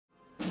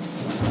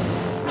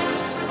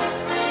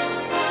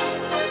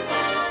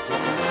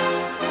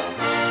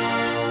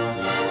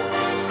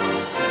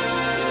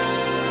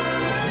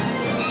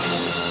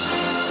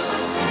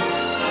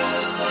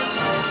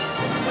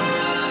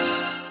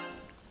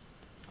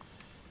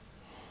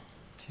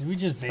Should we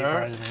just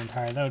vaporize the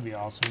vampire? That would be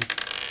awesome.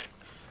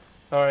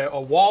 All right, a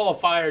wall of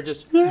fire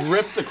just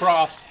ripped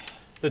across.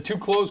 The 2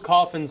 closed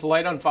coffins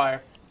light on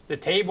fire. The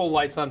table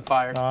lights on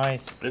fire.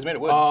 Nice. It's made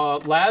of wood.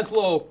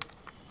 Laszlo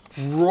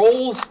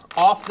rolls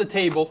off the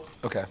table.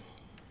 Okay.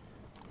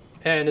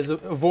 And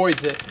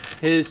avoids it.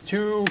 His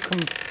 2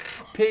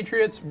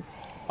 compatriots,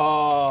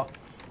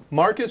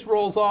 Marcus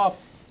rolls off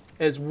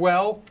as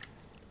well.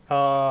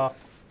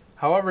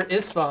 However,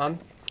 Istvan,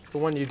 the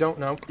one you don't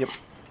know,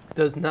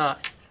 does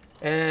not.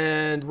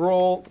 And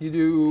roll, you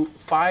do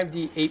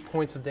 5d8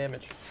 points of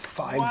damage.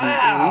 5d8.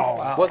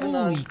 Wow. Wasn't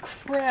Holy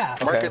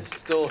crap. Marcus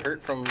still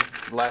hurt from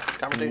last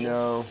conversation?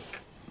 No.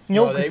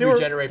 No, they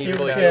regenerate. He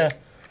really Yeah.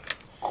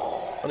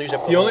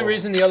 The only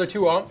reason the other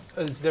 2 aren't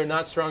is they're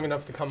not strong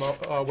enough to come up,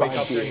 wake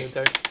up during the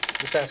attack.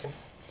 Just asking.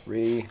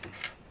 3,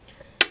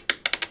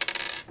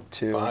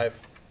 2,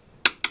 5,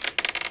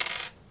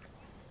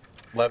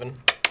 11,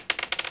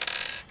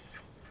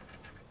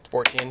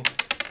 14,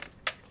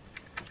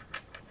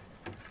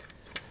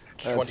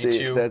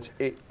 22. That's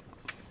 8,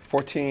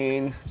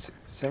 14,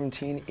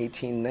 17,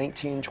 18,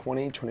 19,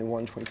 20,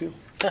 21, 22.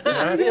 See,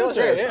 that was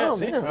right. Yeah,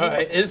 see? All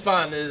right,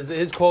 Istvan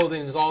his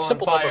clothing is all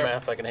Simple on fire. number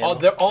math I can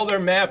handle. All their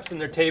maps and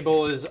their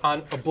table is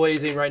on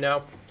blazing right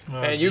now.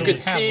 And you so can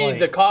we have see light.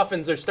 the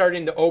coffins are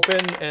starting to open,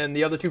 and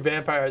the other 2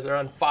 vampires are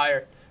on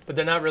fire, but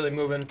they're not really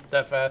moving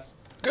that fast.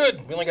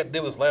 Good. We only got to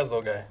deal with this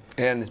Laszlo guy.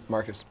 And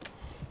Marcus.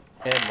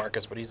 And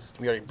Marcus, but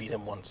we already beat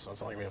him once, so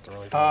it's not like we have to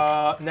really do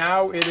it.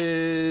 Now it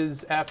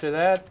is, after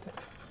that,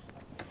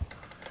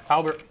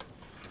 Albert.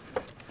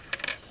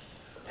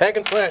 Hack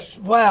and slash.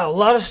 Wow, a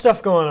lot of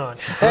stuff going on.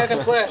 Hack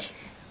and slash.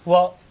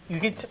 Well, you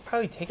could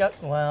probably take out.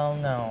 Well,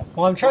 no.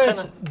 Well, I'm trying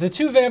to. The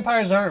 2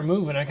 vampires aren't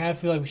moving. I kind of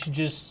feel like we should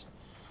just.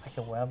 I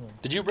can web them.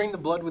 Did you bring the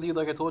blood with you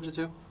like I told you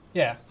to?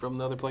 Yeah. From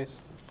the other place?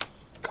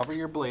 Cover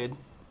your blade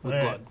with All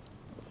right. blood.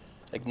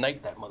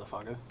 Ignite that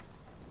motherfucker.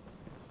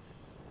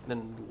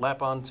 Then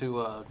lap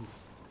onto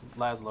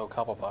Laszlo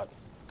Cobblepot.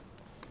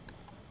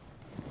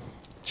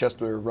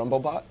 Chester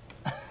Rumblebot.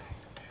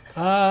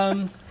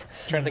 Trying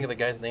to think of the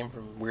guy's name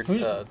from Weird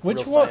Which Real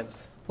one?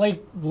 Science.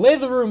 Like, lay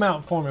the room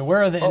out for me.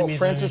 Where are the Oh, enemies?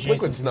 Francis adjacent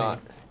Liquid to me? Snot.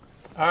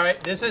 All right,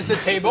 this is the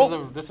table.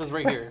 This is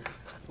right here.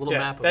 Little Yeah,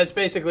 map of that's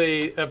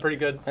basically a pretty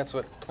good that's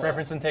what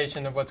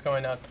representation of what's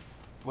going on.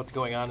 what's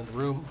going on in the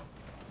room.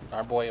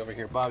 Our boy over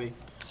here, Bobby.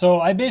 So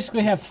I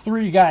basically have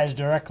 3 guys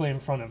directly in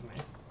front of me.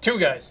 2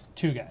 guys.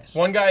 2 guys.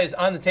 One guy is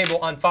on the table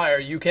on fire.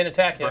 You can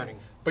attack him, Burning.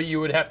 but you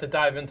would have to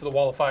dive into the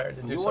wall of fire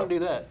to do You so. want to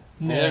do that.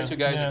 Yeah, The other 2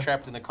 guys yeah. are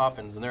trapped in the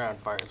coffins and they're on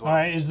fire as well. All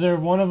right, is there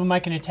one of them I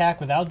can attack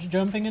without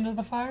jumping into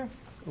the fire?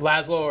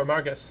 Laszlo or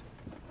Marcus?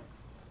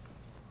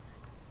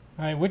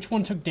 All right, which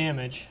one took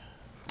damage?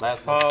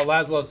 Laszlo.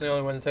 Laszlo's the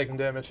only one taking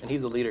damage. And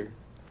he's the leader.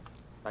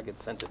 I could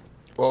sense it.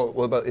 Well,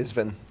 what about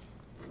Isvin?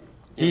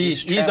 Yeah,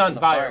 He's trapped on in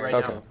the fire right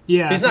Okay. now.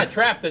 Yeah. He's not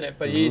trapped in it,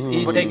 but he's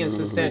But taking a he's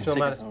substantial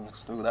taking amount.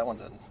 Ooh, that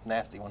one's a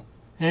nasty one.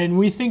 And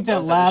we think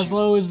that Sounds like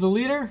Laszlo is the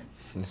leader?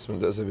 This one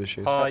does have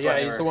issues. That's why Yeah,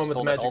 they he's were the one with the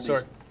sold at magic Aldi's.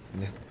 sword.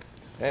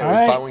 Hey, All we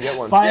right, buy one, get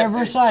one. fire Yeah,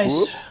 versus hey. ice.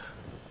 Whoop.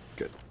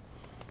 Good.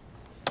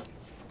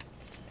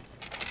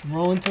 I'm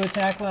rolling to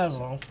attack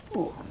Laszlo.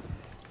 All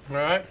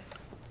right.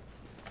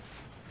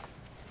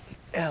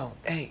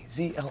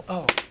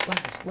 L-A-Z-L-O.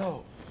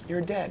 Laszlo.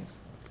 You're dead.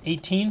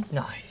 18.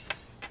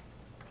 Nice.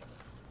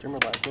 Do you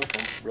remember Laszlo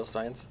from Real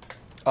Science?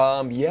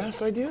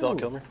 Yes, I do. Val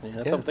Kilmer? Yeah,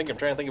 that's what I'm thinking. I'm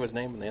trying to think of his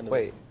name in the end of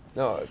Wait,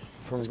 no,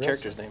 from his Real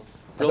character's name.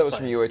 I thought it was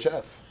from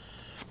UHF.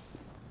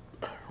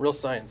 Real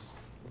Science.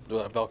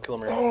 Val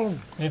Kilmer. Oh,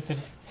 If it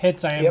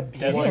hits, I am Yep,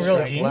 dead. Isn't he a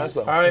real genius?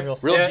 Laszlo. All right. Real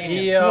Real yeah,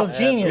 genius. He, Real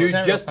genius. you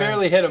not just real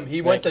barely hit him.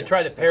 He went to you.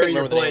 try to I parry couldn't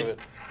your remember the name blade, of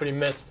it. but he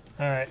missed.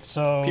 All right,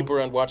 so People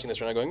around watching this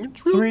right now going,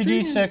 it's real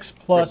genius. 3d6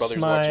 My plus brother's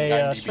my watching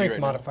IMDb strength right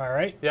now. modifier,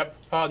 right? Yep.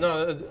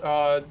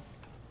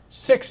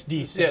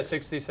 6d6. Yeah,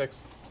 66.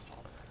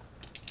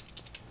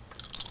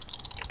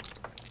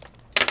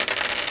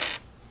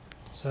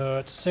 So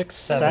it's 6,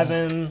 Seven.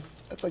 7,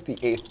 That's like the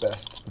 8th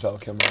best Val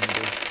Kilmer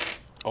movie.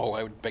 Oh,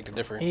 I would beg to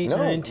differ. 8, No,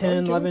 9,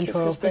 10, no, 11, Kiss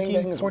 12, Kiss Bang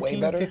 15, Bang is way 14,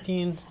 better.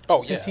 15,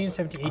 Oh, 16, yeah.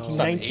 17, 18, It's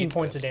not the 19 eighth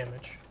points of best.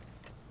 damage.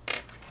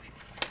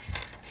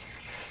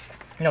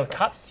 No,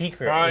 Top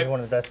Secret All right. is one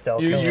of the best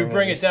Bell You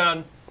bring it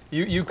down.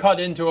 You cut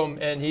into him,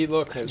 and he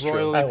looks That's true.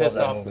 royally I love pissed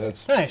that off. movie.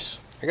 That's Nice.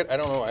 I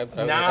don't know. I had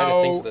to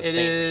Now think for the it same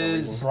for some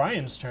is- reason.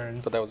 Brian's turn.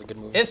 But that was a good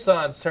movie.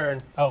 Istan's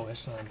turn. Oh,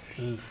 it's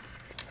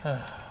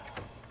not.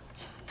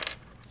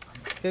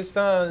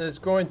 Istan is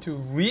going to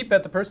leap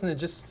at the person that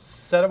just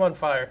set him on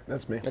fire.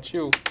 That's me. That's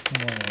you.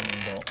 No.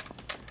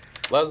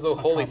 Laszlo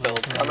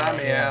Holyfeld. Come at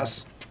me,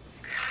 ass.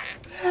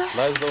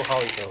 Laszlo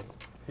Holyfeld.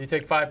 You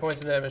take 5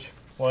 points of damage.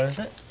 What is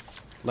it?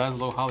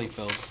 Laszlo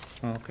Holyfeld.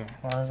 Okay.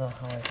 Laszlo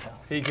Holyfeld.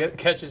 He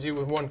catches you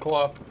with one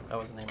claw. That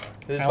was the name of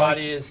it. His I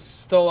body is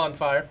still on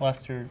fire.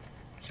 Luster,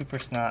 Super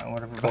Snot, or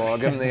whatever. Well, I'll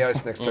give him the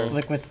ice next turn.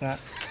 Liquid Snot.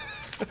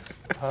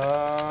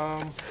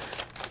 I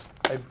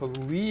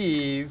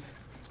believe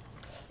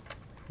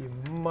you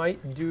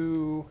might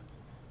do.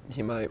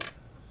 He might.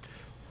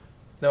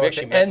 No, We it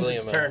actually met ends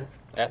its William turn.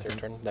 After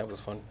turn. That was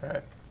fun. All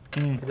right.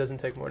 He doesn't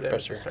take more damage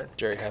this Professor turn.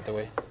 Jerry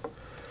Hathaway.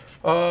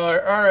 All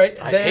right.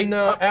 I Then hate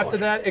popcorn. after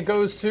that, it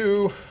goes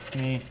to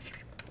Me.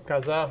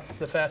 Kaza,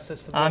 the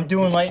fastest. Of I'm them.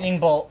 doing lightning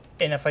bolt,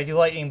 and if I do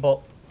lightning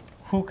bolt,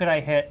 who could I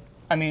hit?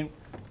 I mean,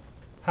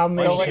 How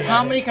many? Why don't you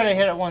how many could I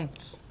hit at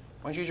once?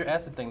 Why don't you use your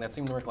acid thing? That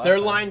seemed to work last They're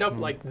time. lined up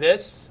like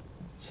this.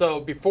 So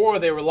before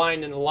they were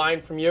lined in a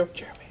line from you.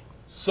 Jeremy.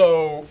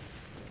 So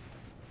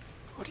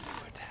Who did you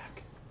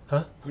attack?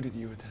 Huh? Who did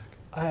you attack?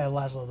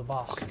 Laszlo the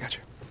boss. Okay, gotcha.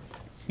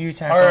 You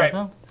attack All right.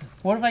 also?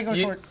 What if I go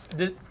toward?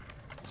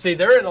 see,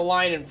 they're in a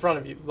line in front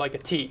of you, like a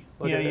T.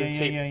 Look Yeah, at yeah, a yeah,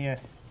 T. yeah, yeah.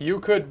 You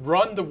could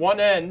run to one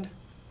end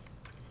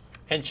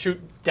and shoot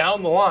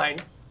down the line,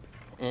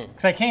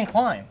 Because I can't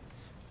climb.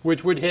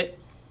 which would hit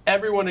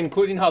everyone,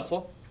 including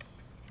Hutzel.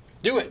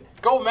 Do it.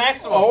 Go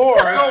maximum. Or-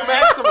 go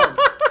maximum.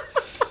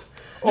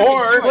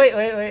 Or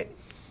Wait.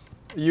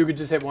 you could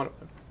just hit one of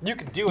them. You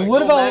can do it. What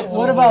Go about maximum.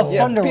 what about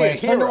Yeah, Thunder be a Wave?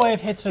 hero. Thunder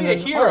Wave hits him Be a in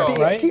hero. arc,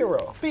 Be right? a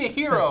hero. Be a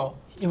hero.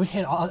 It would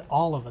hit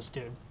all of us,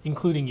 dude,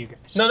 including you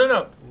guys.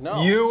 No.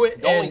 No. You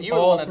Only and you are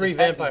the all one that's 3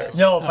 attacking vampires. them.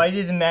 No, if I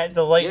did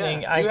the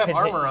lightning, Yeah, I you have could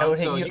armor hit, on, I would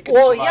so hit you you. can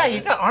Well, survive yeah, it.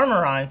 he's got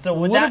armor on, so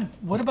would that?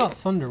 What about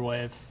Thunder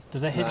Wave?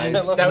 Does that hit Nice.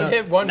 you? That would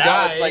hit one now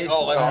guy. it's like,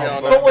 oh, let's go.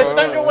 But with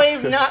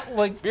Thunderwave not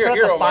like Be a put out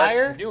hero, the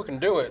fire? Mark. You can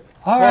do it.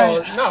 All Well,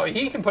 right. no,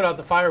 he can put out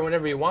the fire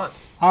whenever he wants.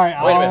 All right.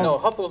 Wait a minute. No,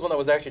 Hutzel was one that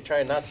was actually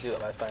trying not to do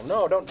that last time.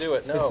 No, don't do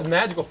it. No. It's a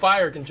magical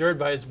fire conjured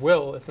by his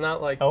will. It's not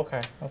like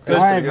Okay. the,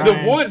 All right, the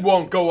Brian. wood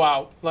won't go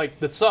out. Like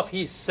the stuff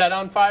he's set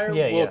on fire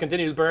Yeah, will yeah.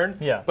 continue to burn.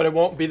 Yeah. But it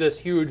won't be this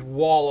huge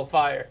wall of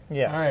fire.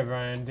 Yeah. All right,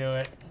 Brian, do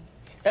it.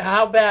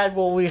 How bad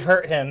will we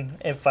hurt him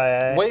if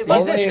I? Wait, He's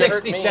let's at say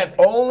 67.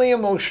 Only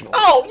emotional.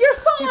 Oh, you're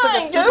fine,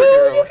 like a dude.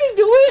 superhero. You can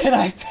do it. Can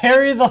I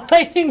parry the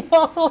lightning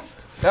bolt?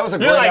 That was a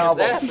You're great like,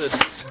 album.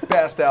 Acid.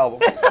 Best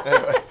album.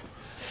 Anyway.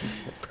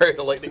 Parry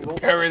the lightning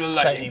bolt. Parry the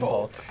Lightning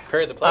bolt.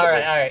 Parry the All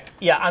platypus. right.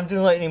 Yeah, I'm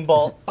doing lightning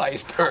bolt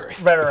Iced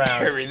Earth. right around.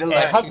 Parry the And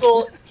lightning.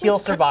 Hutzel, he'll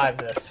survive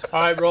this.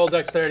 All right, roll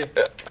dexterity.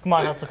 Come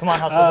on, Hutzel.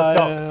 Let's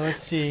go. Let's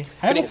see.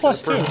 I have a Phoenix plus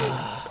is 2.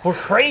 approved. We're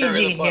crazy Parry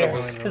the here.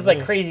 platypus. This is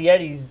like Crazy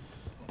Eddie's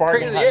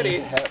bargain. Crazy hunting.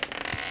 Eddies.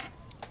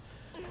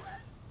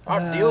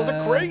 Our deals are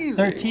crazy.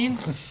 13?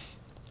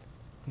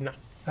 No.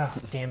 Oh,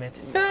 damn it.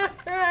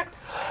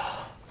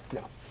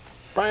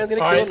 Brian's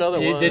gonna All kill right, another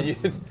one.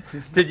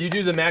 Did you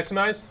do the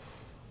maximize?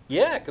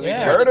 Yeah, because Yeah.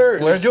 we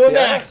murdered. We're doing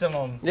Yeah.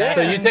 maximum. Yeah.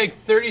 So you take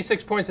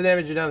 36 points of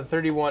damage. You're down to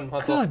 31.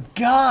 Hutzel. Good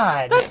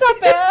God. That's not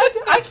bad.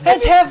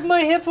 That's half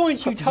my hit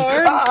points, you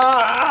tard.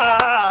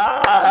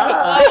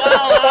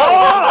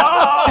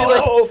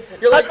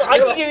 You're like, I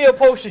can give you a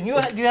potion. Do you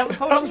have a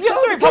potion? You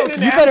have 3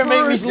 potions. You better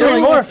make me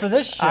 3 more for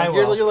this shit. I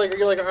will. you're like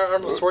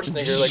Arnold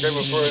Schwarzenegger, like right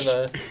before in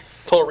the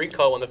Total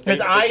Recall when the face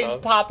His eyes gets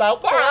off. pop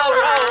out.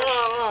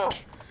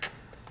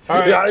 All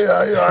right.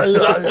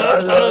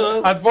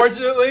 Yeah.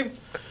 Unfortunately,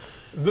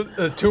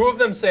 the 2 of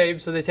them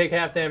saved, so they take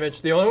half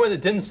damage. The only one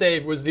that didn't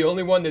save was the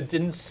only one that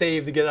didn't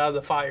save to get out of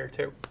the fire,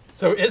 too.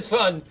 So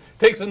Isfan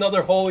takes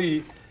another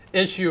holy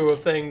issue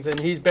of things, and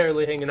he's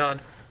barely hanging on.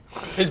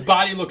 His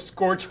body looks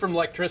scorched from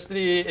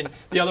electricity, and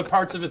the other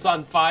parts of it's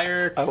on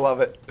fire. I love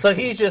it. So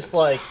he's just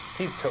like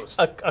He's toast.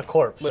 a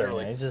corpse,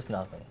 Literally. He's just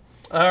nothing.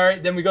 All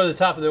right, then we go to the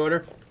top of the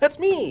order. That's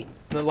me.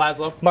 Then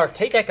Laszlo. Mark,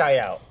 take that guy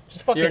out.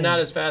 Just fucking. You're not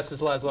as fast as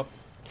Laszlo.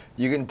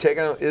 You can take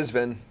out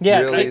Isvin. Yeah,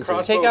 really take easy.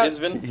 Crossbow Take out-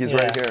 Isvin. He's Yeah.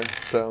 right here.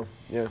 So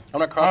yeah. I'm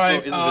gonna All crossbow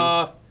right,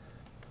 Isvin.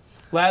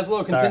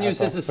 Laszlo continues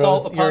Hutzel. his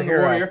assault You're a upon the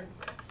hero. warrior.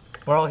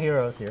 We're all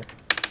heroes here.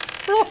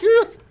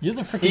 You're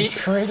the freaking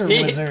traitor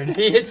he, wizard.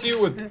 he hits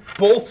you with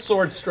both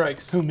sword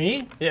strikes. Who,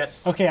 me?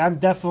 Yes. Okay, I'm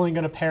definitely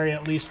going to parry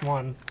at least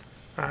one.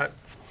 All right.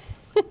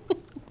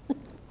 Come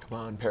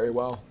on, parry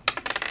well.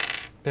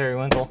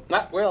 Periwinkle.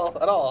 Not well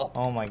at all.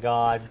 Oh my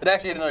God. It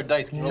actually had another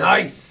dice. Can you roll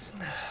Nice.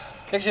 Again?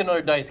 Actually, had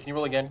another dice. Can you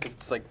roll again? Because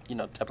it's like,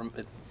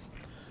 it's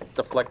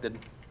deflected.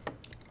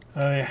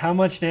 Okay, how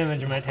much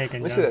damage am I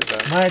taking, Let me John? see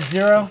that, John. Am I at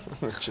 0?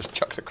 Let's just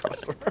chuck it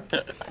across the room.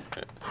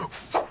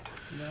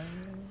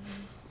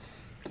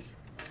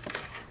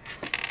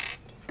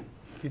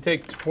 You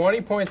take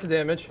 20 points of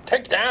damage.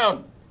 Take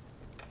down.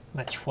 I'm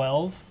at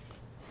 12.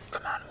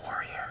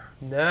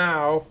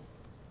 Now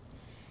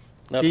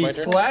Now it's he my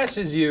turn.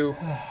 slashes you,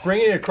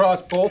 bringing it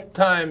across both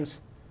times.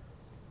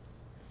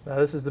 Now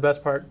this is the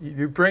best part.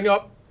 You bring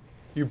up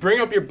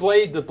your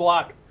blade to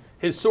block.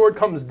 His sword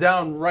comes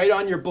down right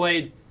on your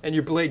blade, and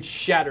your blade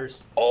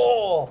shatters.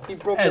 Oh. He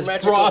broke your As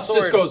magical frost sword.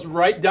 just goes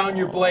right down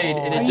your blade,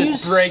 and Are it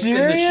just you breaks into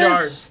serious?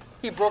 shards.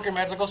 He broke your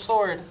magical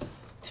sword.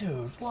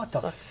 Dude, what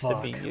the Sucks to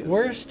fuck? be you.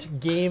 Worst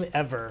game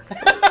ever.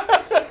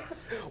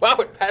 Wow,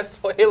 it passed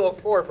Halo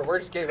 4 for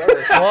worst game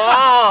ever.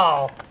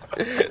 Wow.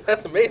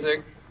 That's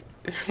amazing.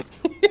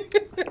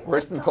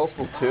 Worse than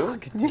Postal 2?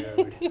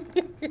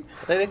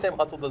 Anytime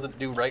Hutzel doesn't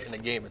do right in a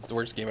game, it's the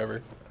worst game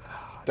ever.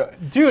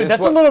 Dude,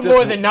 that's a little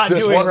more than not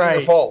doing This wasn't right.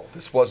 your fault.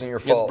 This wasn't your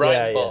It's fault.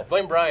 Brian's Yeah, fault. yeah.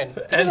 Blame Brian.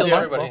 He And kills your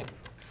everybody. fault.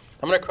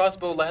 I'm gonna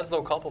crossbow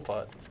Laszlo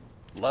Koppelpot.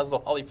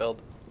 Laszlo Holyfeld.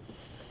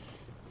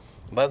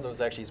 Laszlo is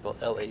actually spelled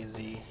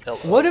L-A-Z-L-O.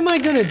 What am I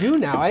gonna do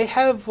now? I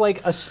have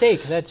like a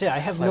stake. That's it. I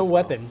have no Laszlo.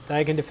 weapon that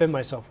I can defend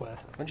myself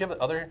with. Don't you have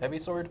the other heavy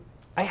sword?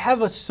 I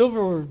have a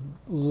silver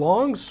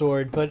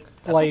longsword, but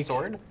That's like a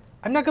sword?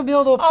 I'm not gonna be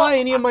able to apply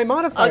any of my I'll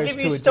modifiers give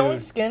to you it, stone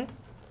dude. skin.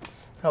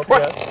 Help you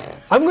out.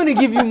 I'm gonna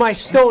give you my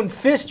stone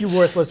fist, you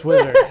worthless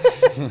wizard.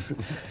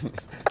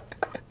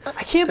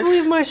 I can't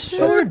believe my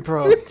sword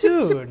broke,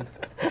 dude.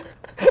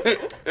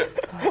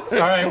 All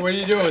right, what are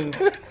you doing?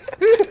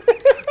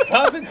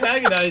 Stop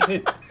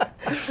antagonizing.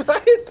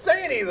 I didn't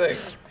say anything.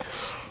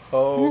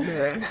 Oh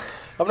man.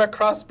 I'm gonna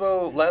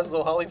crossbow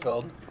Laszlo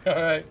Holyfield.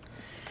 All right.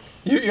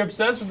 You're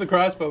obsessed with the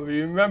crossbow, but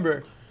you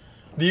remember,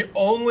 the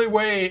only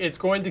way it's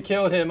going to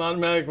kill him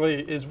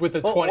automatically is with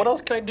a Well, 20. what else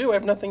can I do? I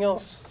have nothing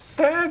else.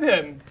 Stab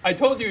him. I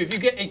told you, if you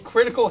get a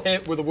critical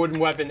hit with a wooden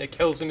weapon, it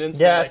kills him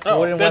instantly. Yes, Oh,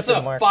 wooden That's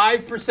weapon a mark.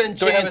 5%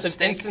 Do I have a chance of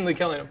stake? instantly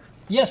killing him.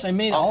 Yes, I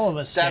made all of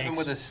us stab steaks. him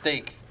with a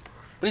stake.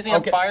 But is he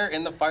Okay. on fire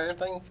in the fire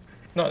thing?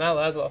 No, not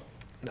Laszlo.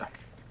 No.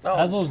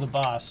 Laszlo's the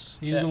boss.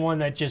 He's Yeah. the one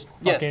that just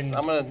Yes, fucking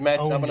I'm owned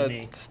gonna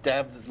me.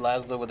 stab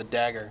Laszlo with a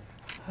dagger,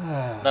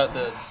 not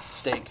the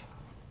stake.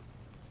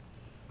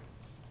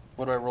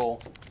 What do I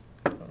roll?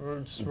 Or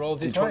just roll a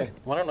D20. D20.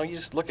 Well, I don't know. You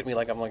just look at me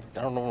like I'm like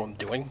I don't know what I'm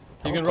doing.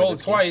 I You don't can play roll it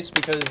this game. twice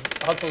because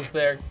Hutzel's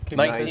there.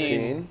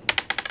 19.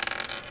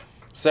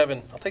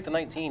 7. I'll take the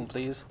 19,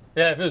 please.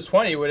 Yeah, if it was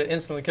 20, it would have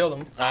instantly killed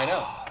him. I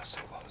know. So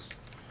close.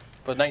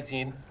 But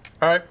 19.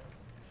 All right.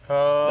 Then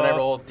I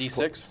roll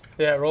D6.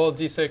 Yeah, roll a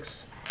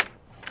D6.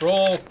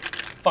 Roll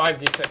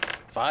 5d6.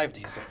 5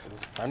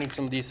 D6s. I need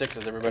some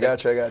D6s, I everybody.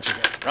 got you.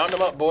 Round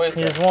them up, boys.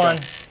 Here's one.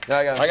 No,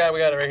 I got it. We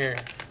got it right here.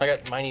 I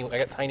got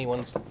tiny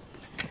ones.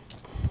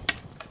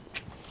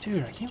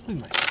 Dude, I can't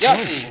believe my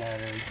Yahtzee! sword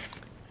shattered.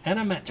 And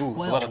I'm at 12. Ooh,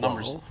 it's a lot of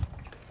numbers.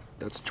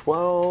 That's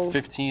 12.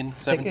 15,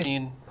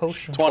 17,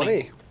 Potion.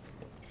 20.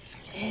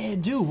 Yeah,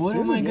 dude, what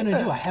am I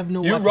gonna do? I have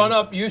no You weapon. run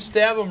up, you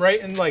stab him right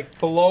in like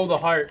below the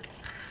heart.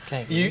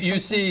 Can I give You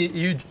see,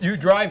 you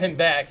drive him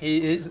back.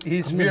 He's I'm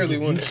gonna severely give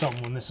you wounded.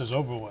 something when this is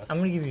over with. I'm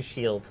gonna give you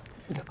shield.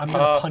 I'm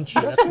gonna punch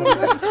you. That's what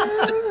I'm gonna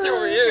do. This is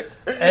over here.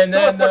 And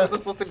So then,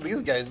 let's listen to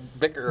these guys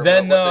bicker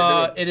about what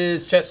they're doing. it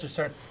is Chester's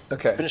turn.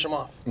 Okay. Finish them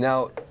off.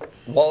 Now,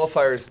 wall of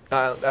fires.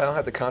 I don't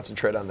have to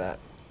concentrate on that.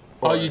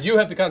 Oh, Or- you do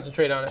have to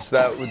concentrate on it. So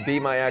that would be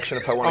my action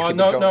if I want to keep it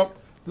No, going. no.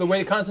 The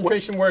way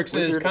concentration works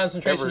is wizard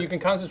concentration. ever. You can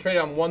concentrate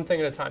on one thing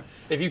at a time.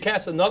 If you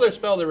cast another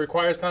spell that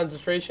requires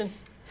concentration,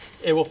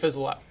 it will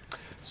fizzle out.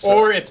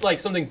 Or if like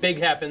something big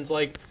happens,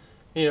 like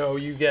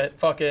you get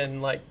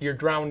fucking like you're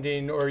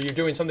drowning or you're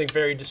doing something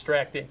very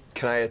distracting.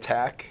 Can I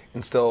attack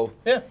and still?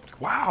 Yeah.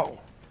 Wow.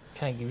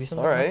 Can I give you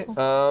something? All right.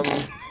 Hansel?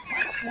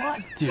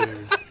 What, dude?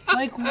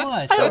 Like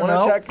what? Do I want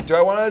know. to attack? Do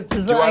I want to?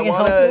 Is Do that I I can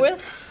want help you to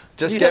with?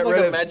 just Do you get have like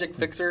rid a of? magic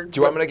fixer? Do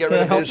you want me to get Can rid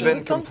I of help you with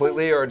Isvin something?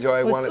 completely, or do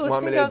I Let's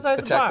want me think to outside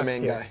the attack the box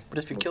main here. guy? But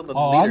if you kill the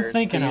Oh, leader, I'm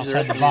thinking then the outside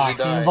rest the of them usually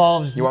box. It die.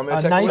 involves You want me to a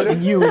attack knife with it?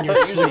 and you in That's how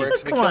your it usually sleep.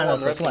 works. If you Come kill on, one,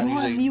 the rest of them You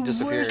are usually the worst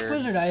disappear.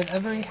 wizard I have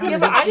ever encountered. Yeah,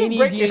 but I in didn't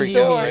break your D&D.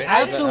 sword. Right? Is that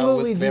how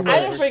Absolutely with the vampires I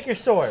worst. didn't break your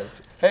sword.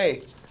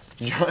 Hey,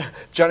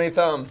 Johnny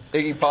Thumb,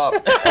 Iggy Pop.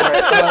 All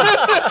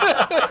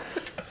right,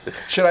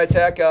 should I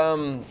attack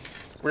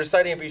We're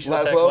deciding if we should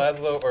attack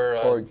Laszlo? Laszlo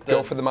or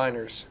go for the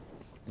miners?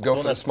 Go one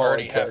for the that's smaller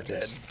already half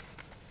characters. dead.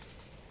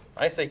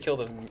 I say kill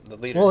the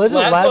leader. Well, isn't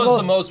Laszlo's Laszlo?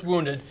 the most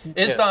wounded.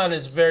 Istan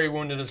is very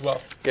wounded as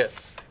well.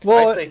 Yes. I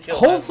Well, say kill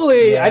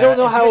hopefully, Yeah, I don't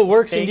know if how you it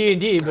works in stake-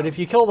 D&D, but if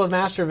you kill the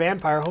master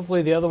vampire,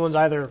 hopefully the other ones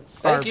either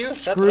Thank are you,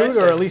 that's what I screwed or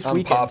said. at least I'm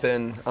weakened.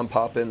 popping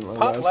Pop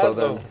Laszlo Laszlo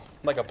then.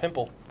 like a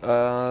pimple.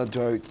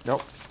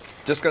 Nope.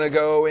 Just gonna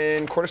go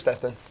in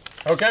quarterstaff then.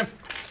 Okay.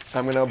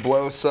 I'm gonna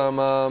blow some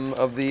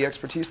of the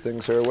expertise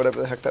things or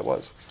whatever the heck that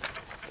was.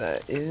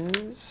 That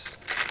is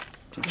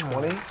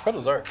D20.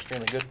 Those are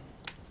extremely good.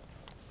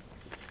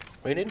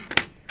 Waited?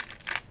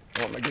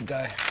 Oh, my good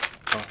die.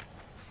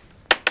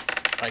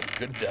 My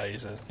good die, he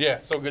says. Yeah,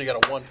 so good he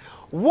got a 1.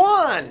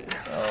 1.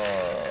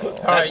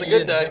 That's right, the you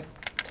good didn't- die.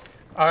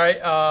 All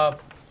right.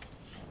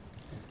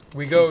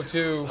 We go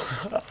to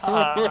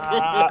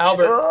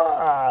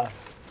Albert.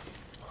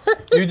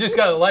 You just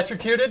got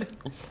electrocuted.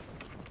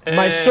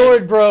 My and-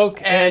 sword broke,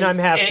 and I'm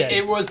half it, dead.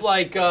 It was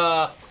like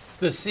the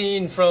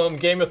scene from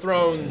Game of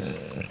Thrones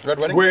Red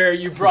Wedding? where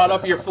you brought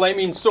up your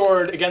flaming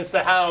sword against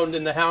the hound,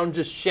 and the hound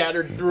just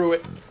shattered through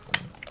it.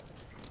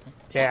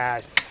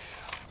 Yeah.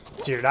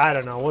 Dude, I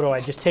don't know. What do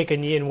I just take a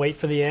knee and wait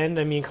for the end?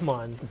 I mean, come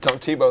on.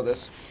 Don't Tebow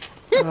this.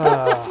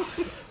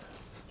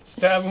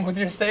 Stab him with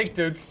your stake,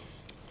 dude.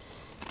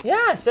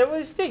 Yeah, set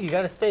with a stake. You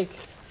got a stake.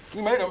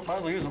 You made him. Might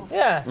as well use him.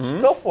 Yeah,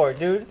 go for it,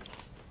 dude.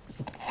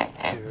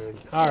 Dude.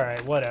 All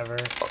right, whatever.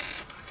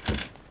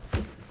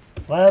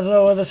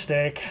 Lazo with a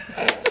stick.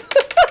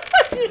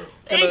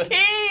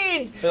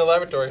 18! In the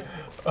laboratory.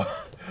 All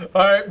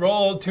right,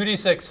 roll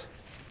 2d6.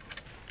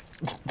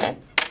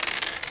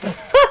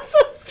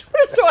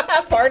 So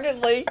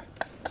half-heartedly.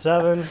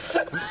 7.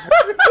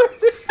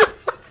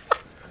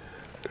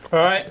 All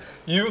right,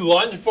 you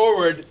lunge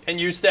forward and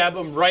you stab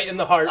him right in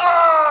the heart,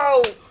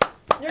 Oh!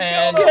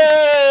 and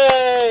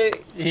Yay!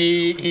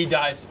 he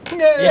dies. He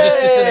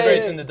just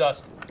disintegrates into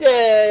dust,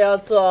 Yay,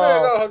 that's all.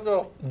 There you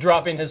go.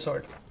 dropping his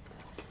sword.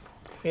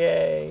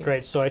 Yay.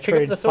 Great, so I up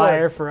trade the sword.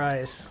 fire for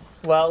ice.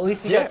 Well, at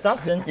least you got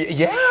something.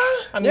 Yeah.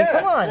 I mean,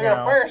 come on you got a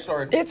now. fire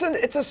sword.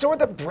 It's a sword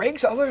that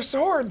breaks other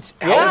swords.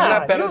 How Yeah, is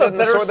that better you have a than the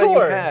better sword that you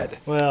sword. had?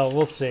 Well,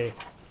 we'll see.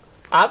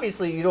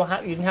 Obviously, you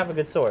didn't have a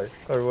good sword,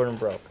 or it wouldn't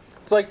broke.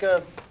 It's like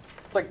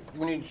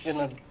when you in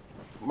the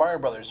Mario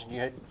Brothers, you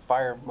hit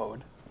fire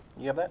mode.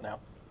 You have that now.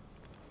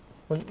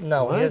 Well,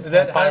 no, What? he doesn't How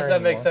have fire does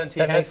that make anymore. sense? He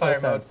That has makes no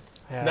fire mode. sense.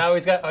 Yeah. Now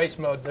he's got ice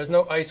mode. There's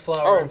no ice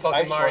flower in fucking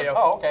Ice Sword. Mario.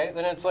 Oh, okay.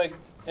 Then it's like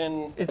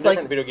in It's a different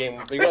like- video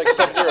game. You're like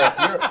Sub-Zero.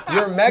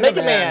 You're Mega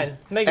Mega Man.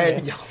 Mega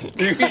And Man.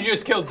 You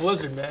just killed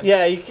Blizzard, man.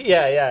 Yeah,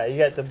 you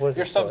got the Blizzard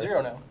You're sword.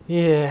 Sub-Zero now.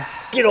 Yeah.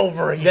 Get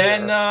over here.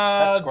 Then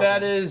That's that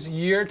Scorpion. is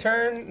your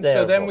turn. They're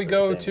So then both we the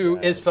go same to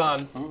guys.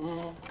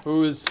 Istvan,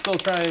 who is still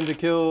trying to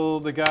kill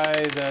the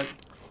guy that.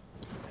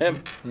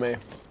 Him. Me.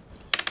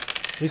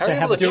 At least How I are you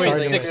have able a to do doing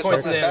target. anything if 6 you're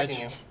points of someone attacking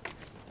damage. you?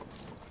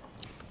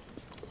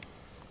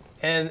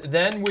 And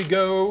then we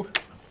go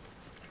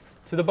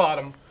to the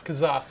bottom,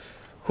 Kazaf.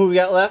 Who we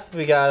got left?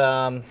 We got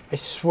I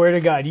swear to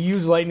God, you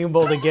use lightning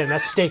bolt again.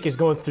 That stake is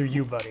going through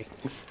you, buddy.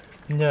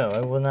 No, I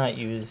will not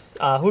use.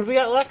 Who do we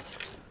got left?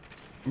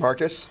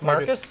 Marcus.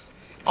 Marcus.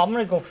 I'm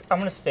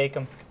gonna stake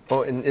him.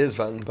 Oh, and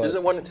Isvan, but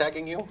Isn't one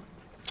attacking you?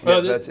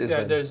 yeah, that's Isvan.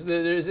 Yeah,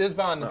 there's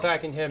Istvan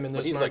attacking him, and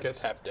But there's he's Marcus.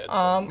 like half dead.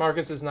 So.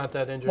 Marcus is not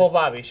that injured. Well,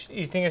 Bobby,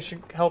 you think I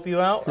should help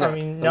you out? No, I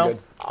mean, I'm no. good.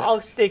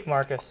 I'll stake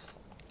Marcus.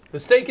 the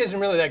stake isn't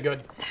really that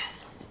good.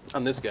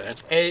 On this guy.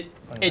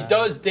 It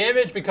does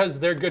damage because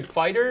they're good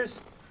fighters,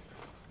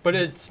 but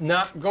it's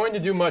not going to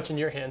do much in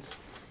your hands.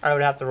 I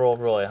would have to roll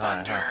really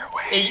high. Huh?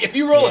 If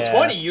you roll Yeah. a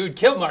 20, you would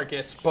kill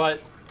Marcus,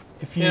 but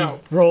If you No.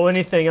 roll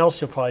anything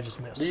else, you'll probably just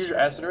Do you miss. use your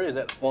acid ray? Is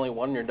that only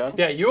one you're done?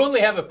 yeah, you only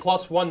have a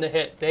 +1 to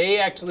hit. They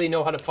actually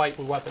know how to fight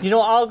with weapons. You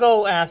know, I'll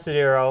go acid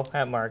arrow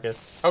at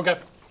Marcus. Okay.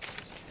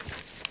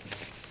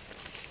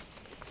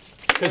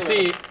 Because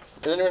see, Is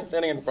anyone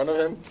standing in front of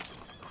him?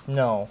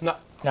 No. no,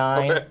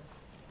 9. Okay.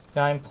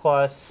 9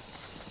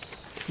 plus.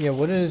 Yeah,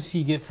 what does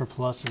he get for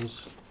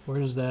pluses?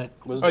 Where is that?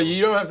 oh,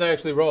 you don't have to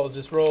actually roll.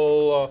 Just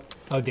roll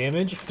Oh,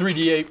 damage?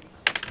 3d8.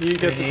 He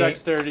gets a 3d8.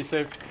 dexterity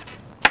save.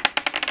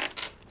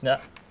 No.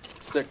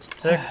 6.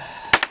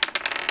 6.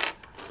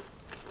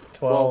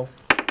 12.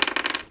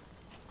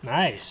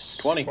 Nice.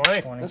 20.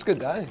 20. 20. That's good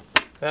die.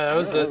 Yeah, that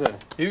was Okay.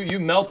 you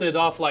melted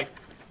off like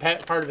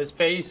part of his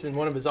face and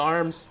one of his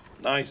arms.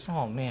 Nice.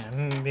 Oh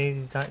man, maybe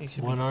he's not. You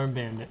should One arm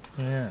bandit.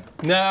 be. Yeah.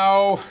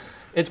 Now,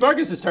 it's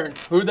Marcus's turn,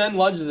 who then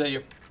lunges at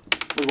you.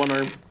 With one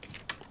arm.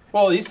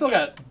 Well, he's still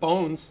got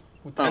bones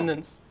with Oh.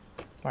 tendons.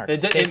 Mark, It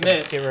stake didn't him.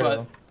 miss, Get rid but of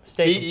him.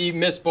 Stake him. He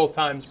missed both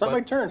times. It's not but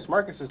my turn. It's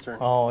Marcus's turn.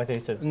 Oh, I think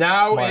you said.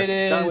 now Mark. it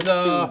is. John was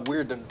too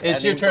weird to it's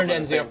add your in turn to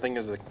something the same Enzio. thing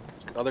as the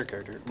other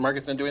character.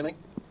 Marcus didn't do anything?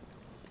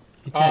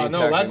 He No, tagged.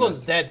 attacking Laszlo's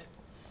missed. dead.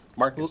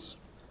 Marcus.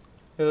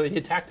 He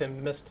attacked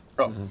him, missed.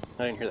 Oh,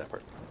 I didn't hear that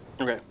part.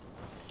 Okay.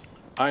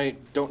 I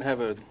don't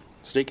have a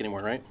stake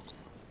anymore, right?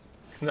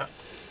 No,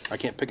 I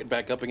can't pick it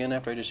back up again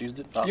after I just used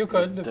it? Oh, you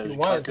could if the you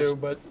wanted carcass. to,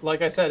 but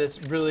like I said, it's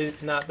really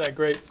not that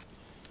great.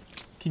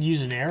 Could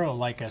use an arrow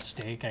like a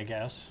stake, I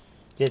guess.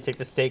 Did you take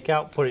the stake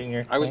out? Put it in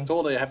your. I was thing?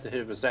 told I have to hit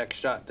a exact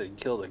shot to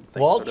kill the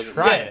thing. Well, so it doesn't-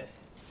 try Yeah. it.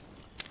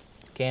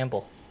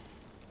 Gamble.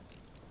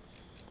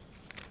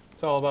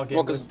 It's all about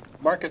Well, gambling.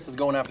 because Marcus is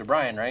going after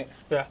Brian, right?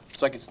 Yeah,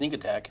 So I could sneak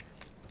attack.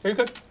 you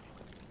could.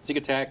 Sneak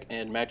attack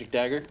and magic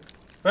dagger.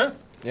 Huh?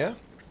 Yeah.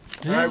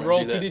 All right,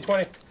 roll do that.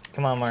 2d20.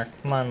 Come on, Mark.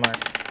 Come on, Mark.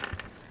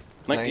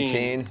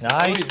 19.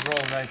 Nice. Please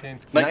roll 19.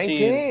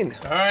 19.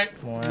 All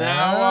right. Wow.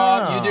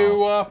 Now you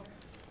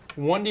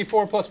do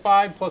 1d4 plus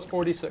 5 plus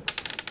 46.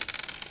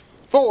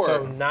 4.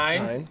 So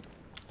 9. 9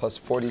 plus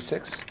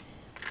 46.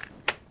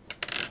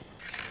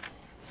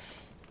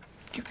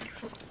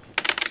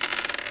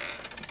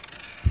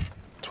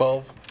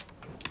 12.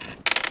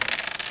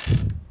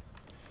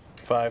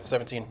 5,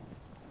 17.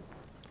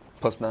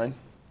 Plus 9.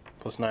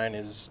 Plus 9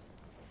 is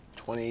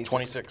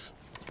 26.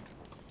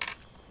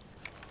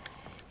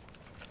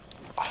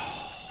 I'm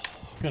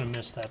gonna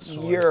miss that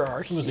sword. You're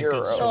our It was a good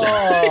hero. sword.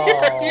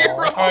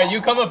 All right,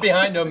 you come up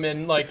behind him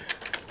and like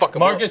Fuck him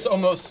Marcus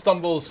almost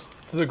stumbles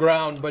to the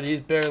ground, but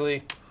he's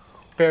barely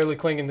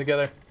clinging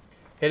together.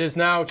 It is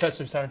now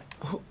Chester's turn.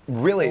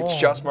 Really, it's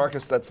just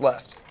Marcus that's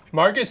left.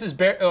 Marcus is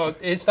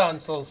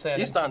Istan's still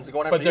standing. Istan's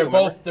going after but you,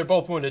 remember? they're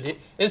both wounded.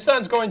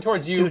 Istan's going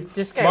towards you. Dude,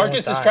 this guy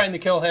Marcus won't is die. trying to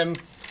kill him.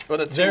 Well,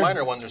 the 2 They're-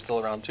 minor ones are still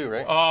around too,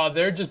 right?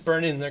 They're just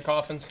burning in their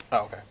coffins.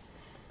 Oh,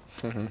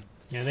 okay.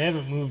 Yeah, they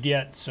haven't moved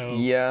yet, so.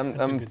 Yeah, that's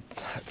a I'm good-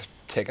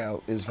 take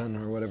out Isvan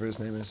or whatever his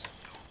name is.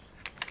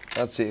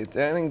 Let's see.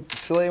 Anything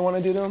silly you want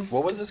to do to him?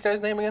 What was this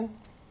guy's name again?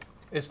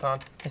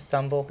 Istan.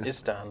 Istanbul.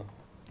 Istan.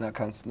 Not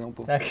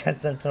Constantinople. Not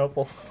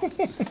Constantinople.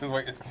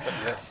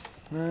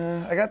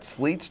 I got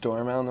Sleet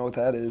Storm. I don't know what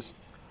that is.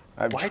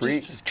 I have Why tree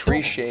just kill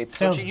him? shape.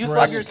 Sounds you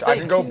brilliant. suck your I steak.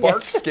 can go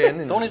bark skin.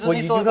 And Don't his Well, he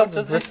you still do have, have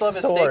does the he still have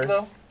his sword. steak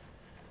though?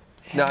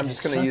 no, I'm It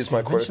just gonna sucks, use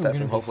my but eventually quarterstaff we're and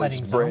gonna be hopefully fighting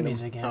just brain him.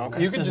 zombies again. Oh, and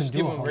okay. You this can just doesn't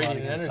give do a him whole lot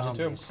radiant against energy,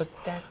 too. zombies. But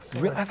that's.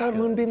 I thought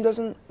Moonbeam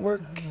doesn't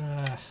work.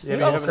 Yeah, You you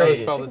have another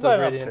upgraded. spell Think that does about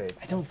radiant. upgrade.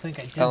 I don't think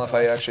I did. Tell him if though,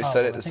 I that's the actually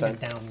said it problem. this I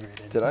think I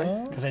downgraded. Did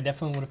I? Because I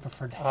definitely would have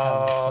preferred to have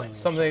the flaming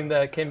Something sword.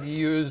 that can be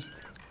used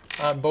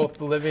on both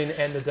the living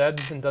and the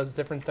dead and does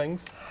different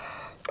things.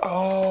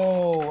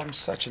 Oh, I'm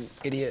such an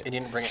idiot. You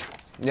didn't bring it.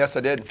 Yes,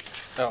 I did.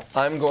 Oh.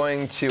 I'm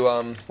going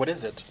to. What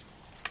is it?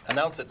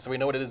 Announce it so we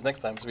know what it is next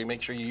time, so we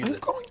make sure you use I'm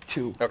it. going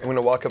to. Okay. I'm going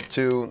to walk up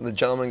to the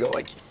gentleman and go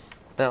like,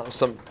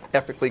 some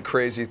epically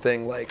crazy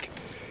thing like,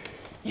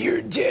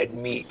 "You're dead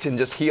meat," and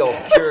just heal,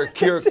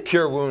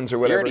 cure wounds or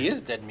He whatever. already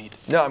is dead meat.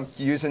 No, I'm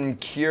using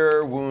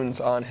cure wounds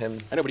on him.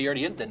 I know, but he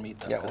already is dead meat,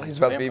 though. Yeah, 'cause well, he's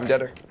about to be even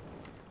deader.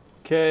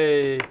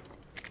 Okay.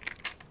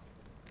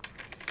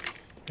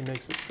 He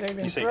makes a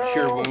saving You say throw.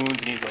 cure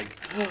wounds, and he's like,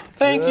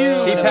 thank you.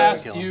 He And then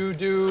passed. kill him. You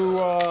do.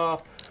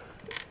 Well,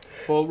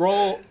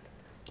 roll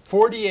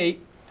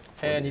 48,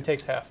 and he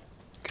takes half.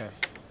 Okay.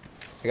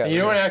 I got And it you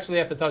don't right here. actually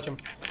have to touch him.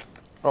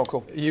 Oh,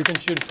 cool. You can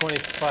shoot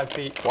 25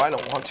 feet. Well, I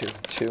don't want to.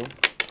 2,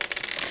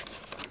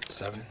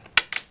 7,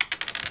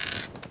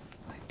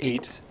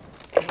 8,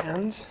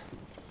 and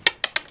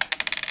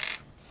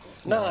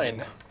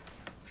 9.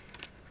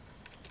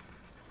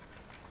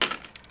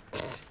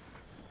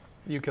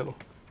 You kill him.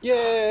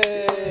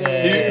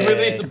 Yay! You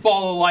release a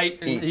ball of light,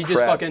 and Eat he just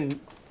crap. fucking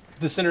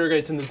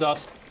disintegrates in the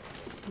dust.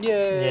 Yay!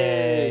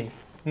 Yay.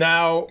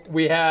 Now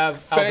we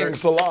have Albert.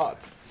 thanks a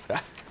lot.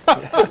 I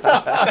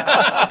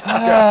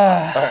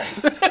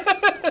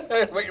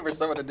was waiting for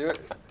someone to do it.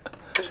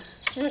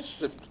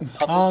 Is it I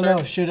Hudson's don't know.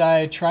 turn? Should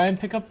I try and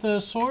pick up the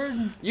sword?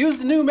 Use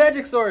the new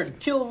magic sword.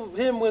 Kill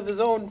him with his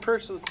own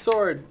person's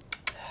sword.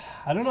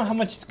 I don't know how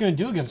much it's going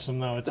to do against them,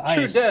 though. It's ice.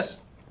 True death.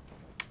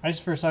 Ice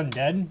versus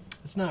undead.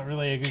 It's not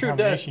really a good True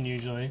combination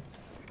usually.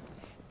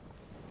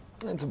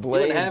 It's a You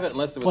blade. wouldn't have it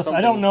unless it was Plus, something.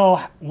 I don't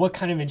know what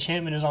kind of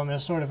enchantment is on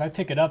this sword. If I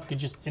pick it up, it could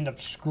just end up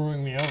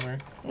screwing me over.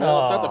 No, it's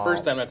not the Aw.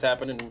 first time that's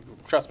happened, and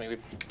trust me,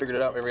 we've figured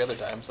it out every other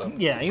time. So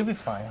Yeah, you'll be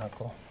fine,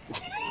 Hutzel.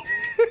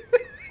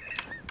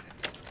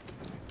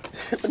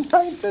 when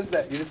Brian says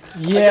that, you just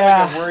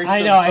Yeah, like a worrisome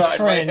I know. I thought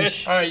in my head.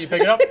 cringe. All right, you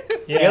pick it up.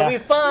 Yeah. You'll be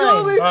fine.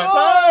 You'll be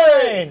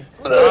fine.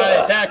 All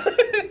right, attack.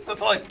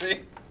 That's all I see.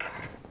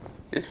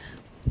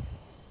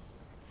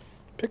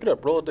 Pick it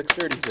up. Roll a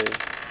dexterity save.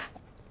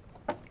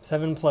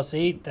 7 plus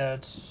 8,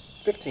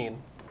 that's...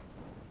 15.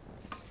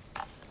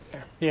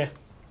 Yeah.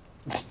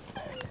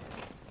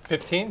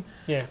 15.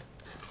 Yeah.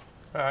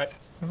 All right.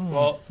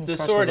 Well, this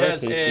parts sword of our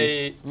has tasty.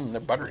 a They're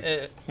buttery.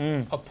 +1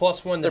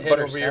 to They're hit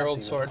butter over your old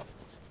snapsy, sword.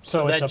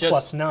 So that it's a just-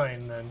 plus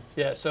 9 then.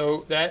 Yeah,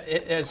 so that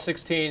it has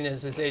 16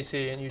 is his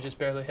AC, and you just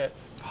barely hit.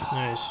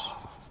 Nice.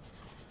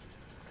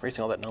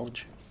 Racing all that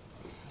knowledge.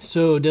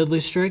 So deadly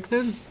strike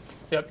then?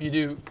 Yep, you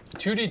do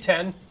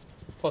 2d10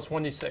 plus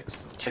 1d6.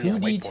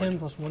 2d10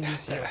 plus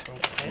 1d6. Okay.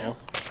 Yeah.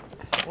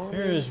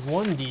 Here is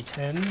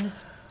 1d10.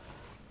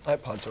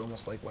 iPods are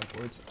almost like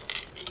whiteboards.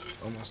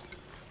 Almost.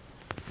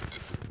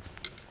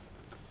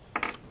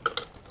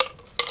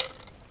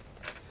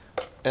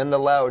 And the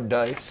loud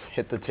dice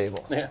hit the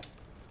table. Yeah.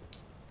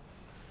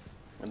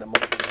 And then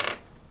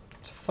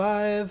It's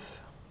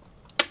 5.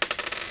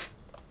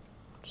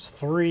 It's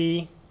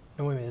 3.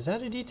 No, wait a minute. Is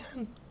that a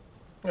d10?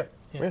 Yeah.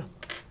 Yeah.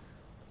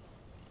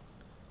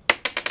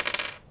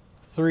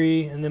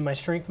 3, and then my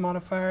strength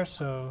modifier,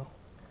 so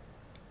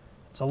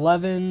it's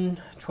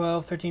 11,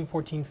 12, 13,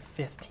 14,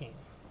 15.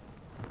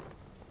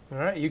 All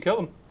right, you killed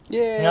him.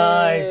 Yay!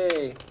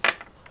 Nice.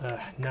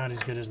 Not as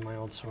good as my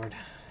old sword.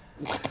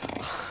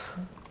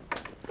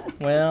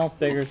 Well,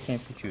 beggars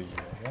can't be choosers,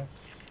 I guess.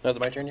 Now, is it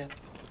my turn yet?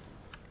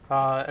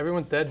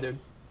 Everyone's dead, dude.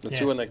 The Yeah.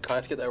 two in the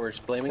casket that were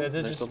flaming, Yeah,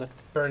 they're they're just still there?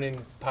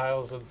 burning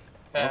piles of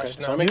ash Okay,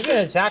 so now. I make You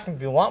can attack him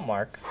if you want,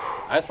 Mark.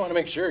 I just want to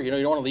make sure, you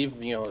don't want to leave,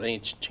 any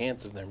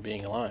chance of them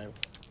being alive.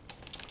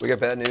 We got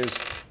bad news.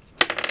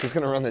 Who's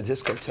gonna run the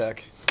discotheque?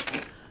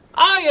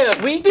 I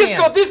am! We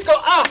disco, can. disco,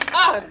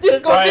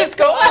 disco, Right.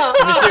 disco,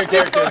 Let me see your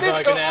character so I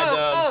disco, can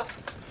add.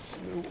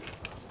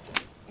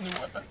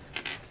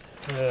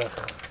 Ugh.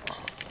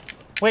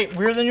 Wait,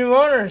 we're the new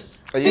owners.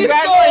 Are you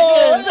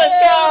Congratulations!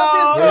 Let's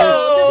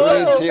go! Who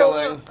needs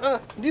healing?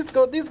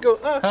 Disco, disco,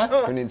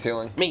 Who needs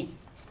healing? Me.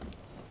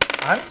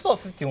 I'm still at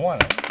 51.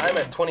 I'm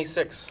at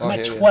 26. Oh, I'm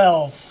at here, yeah.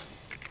 12.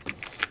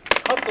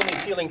 Hutzel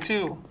needs healing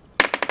too.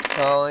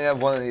 I only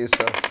have one of these,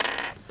 so.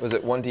 Was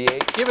it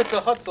 1d8? Give it to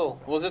Hutzel.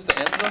 Was this the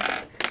end though?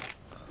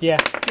 Yeah.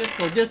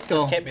 Disco,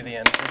 disco. This can't be the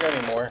end. There's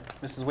gotta be more.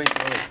 This is way too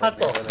early. For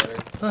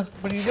Hutzel.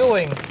 What are you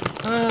doing?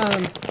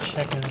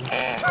 Checking.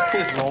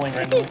 He's rolling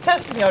right now. He's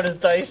testing out his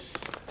dice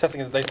Testing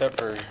his dice out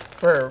for.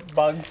 for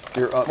bugs.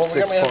 You're up Well, we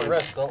 6 might have a points.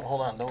 rest. Don't,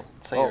 hold on. Don't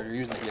say Oh. you're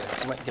using it yet.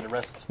 You might get a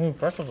rest.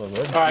 Pretzels are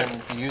good. All right, And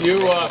if you use you, it,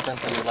 it makes no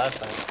sense than you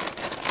last time.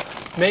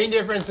 main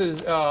difference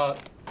is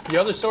the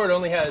other sword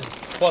only had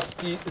plus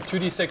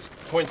 2d6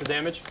 points of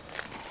damage.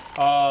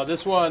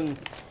 This one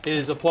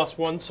is a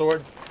 +1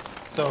 sword,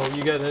 so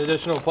you get an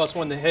additional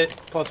 +1 to hit,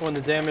 +1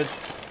 to damage.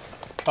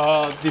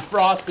 The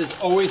frost is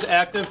always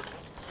active,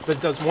 but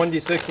it does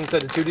 1d6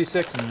 instead of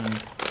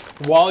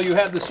 2d6. While you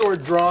have the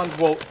sword drawn,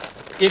 well,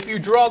 if you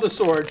draw the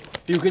sword,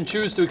 you can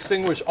choose to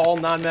extinguish all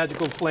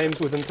non-magical flames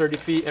within 30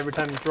 feet every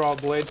time you draw a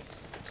blade.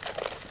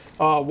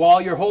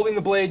 While you're holding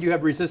the blade, you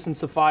have resistance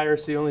to fire,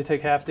 so you only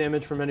take half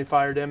damage from any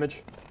fire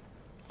damage.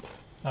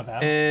 Not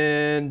bad.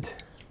 And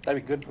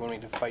That'd be good when we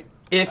need to fight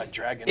a If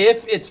dragon.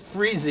 it's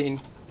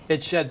freezing,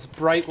 it sheds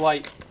bright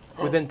light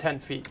within 10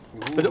 feet,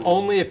 but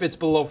only if it's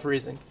below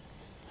freezing.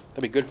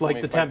 That'd be good for Like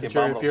me the to fight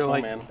temperature, if you're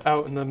like snowman.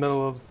 out in the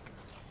middle of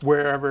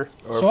wherever.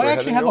 Or So if I we're actually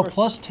heading have a north.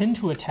 +10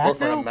 to Or attack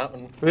if we're on a now?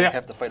 mountain, Yeah. we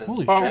have to fight a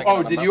Holy dragon Oh, on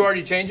a did you mountain.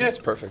 already change it? That's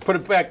perfect. Put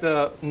it back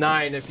to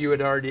 9 if you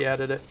had already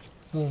added it.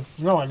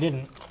 No, I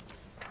didn't.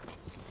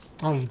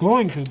 I was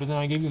going to, but then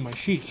I gave you my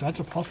sheet, so that's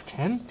a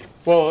 +10?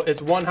 Well,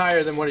 it's 1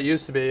 higher than what it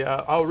used to be.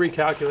 I'll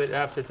recalculate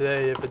after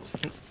today if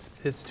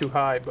it's too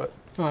high, but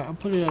Alright, I'll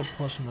put it at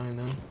 +9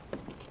 then.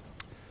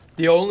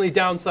 the only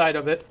downside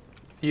of it,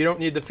 you don't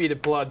need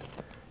defeated blood.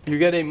 You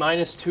get a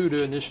 -2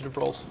 to initiative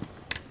rolls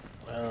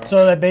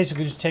So that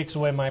basically just takes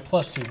away my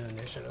 +2 to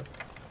initiative.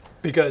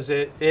 because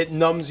it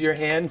numbs your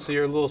hand, so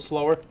you're a little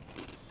slower.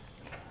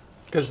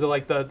 Because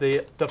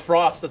the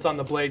frost that's on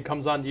the blade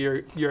comes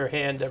onto your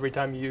hand every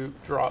time you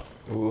draw.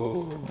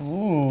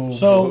 Ooh.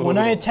 So when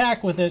I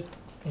attack with it,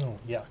 oh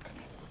yuck.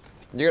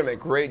 You're gonna make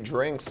great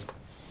drinks.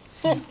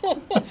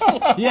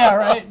 Yeah,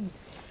 right.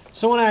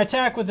 So when I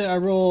attack with it, I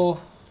roll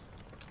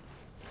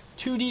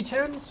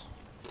 2d10s.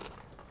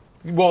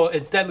 Well,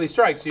 it's deadly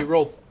strike, so you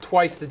roll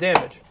twice the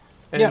damage,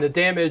 and Yeah. the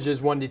damage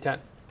is 1d10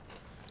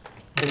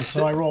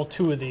 So I roll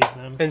 2 of these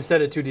then.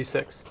 instead of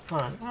 2d6.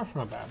 Alright, that's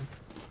not bad.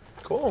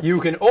 Cool. You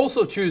can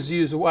also choose to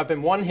use a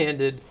weapon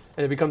one-handed,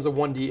 and it becomes a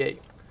 1d8.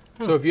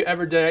 So if you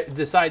ever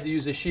decide to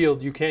use a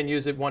shield, you can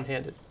use it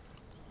one-handed.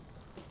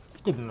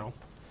 Good to know.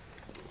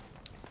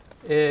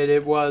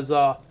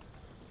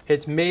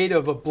 It's made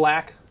of a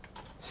black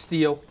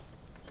steel.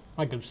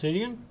 Like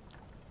obsidian?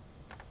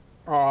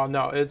 Oh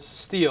no, it's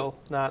steel,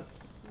 not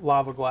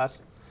lava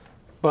glass.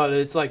 But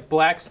it's like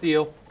black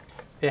steel.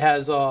 It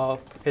has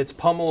its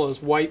pummel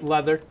is white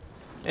leather,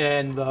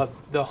 and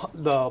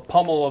the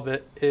pummel of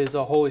it is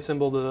a holy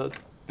symbol to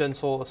Ben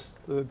Solus,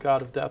 the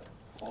god of death.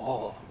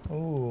 Oh,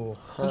 Ooh.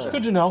 That's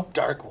good to know.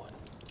 dark one.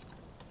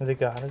 The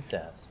god of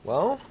death.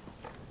 Well,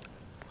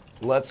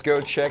 let's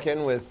go check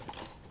in with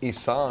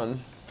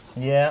Isan.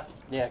 Yeah.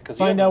 Yeah, because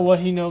Find out what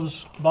he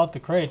knows about the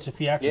crates, if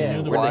he actually Yeah,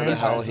 knew the where Why word the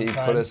vampires hell he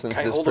inside. put us into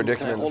Can I this hold him? Can I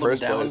predicament in the hold him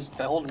first down? place?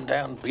 Can I hold him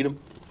down? Beat him?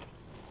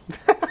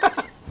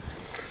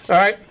 All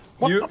right,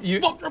 What you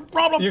the fuck your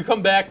problem? you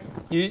come back.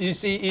 You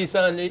see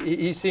Isan.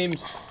 He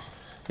seems.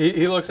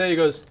 He looks at you. He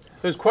goes,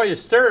 "There's quite a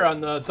stir on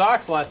the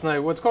docks last night.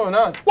 What's going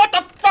on?" What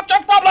the fuck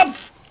your problem?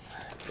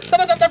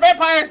 Send us after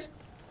vampires.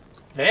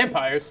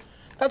 Vampires.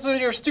 That's what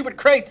your stupid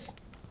crates.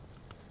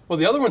 Well,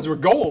 the other ones were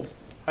gold.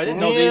 I didn't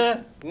know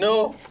these.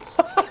 No.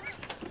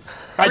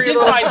 I Three did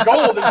of those- find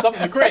gold in some of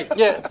the crates.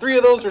 Yeah, 3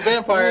 of those were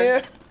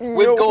vampires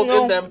with gold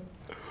in them.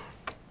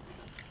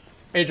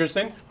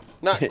 Interesting.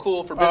 Not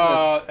cool for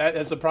business.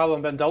 Has the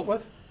problem been dealt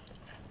with?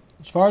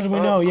 As far as we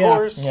know, Of yeah.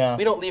 course. Yeah.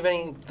 We don't leave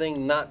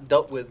anything not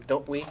dealt with,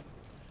 don't we?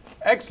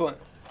 Excellent.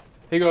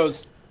 He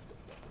goes.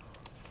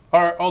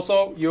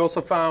 Also, you also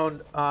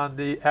found on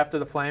the after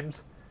the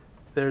flames,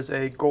 there's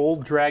a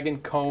gold dragon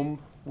comb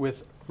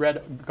with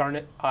red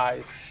garnet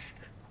eyes.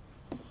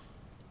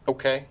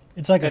 Okay.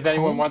 It's like If a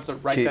anyone comb. wants to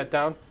write Keep. that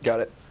down.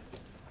 Got it.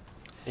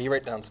 Yeah, you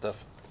write down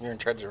stuff. You're in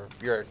charge of.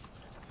 You're a.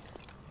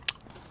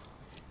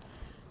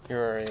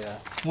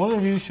 One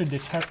of you should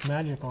detect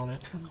magic on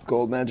it.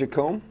 Gold magic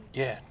comb.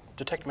 Yeah.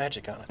 Detect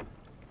magic on it.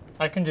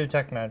 I can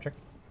detect magic.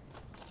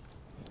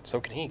 So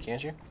can he,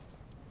 can't you?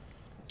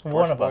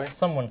 One of boy? us,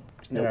 someone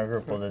in Nope. our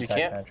group will detect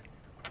can't? magic.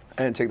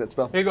 I didn't take that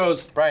spell. He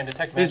goes. Brian,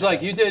 detect magic. He's like,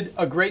 on it. you did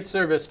a great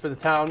service for the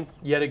town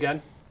yet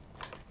again.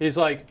 He's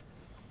like,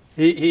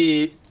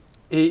 he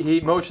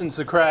motions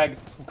to Crag.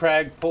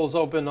 Crag pulls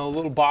open a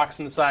little box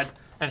on the side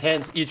and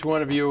hands each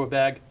one of you a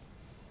bag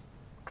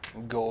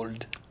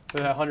Gold.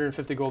 with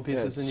 150 gold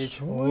pieces in each.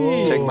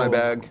 Take my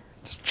bag.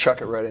 Just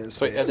chuck it right in his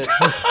So face. edit.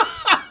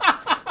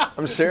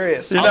 I'm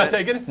serious. You're not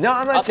taking it? No,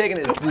 I'm not taking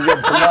it. Is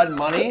your blood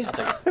money? I'll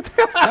take it.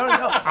 No,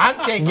 no.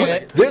 I'm taking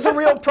it. There's a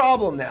real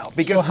problem now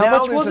because So how now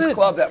much there's was this it?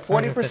 club that 40%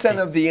 150.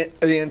 of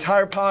the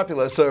entire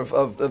populace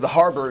of the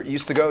harbor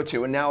used to go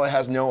to, and now it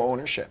has no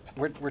ownership.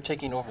 We're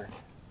taking over.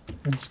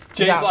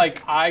 Jay's Yeah.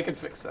 like, I could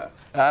fix that.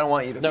 I don't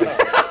want you to No, fix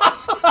no.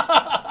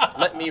 it.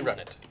 Let me run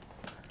it.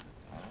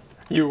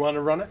 You want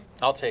to run it?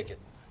 I'll take it.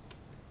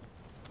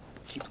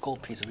 Keep the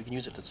gold pieces. We can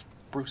use it to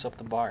spruce up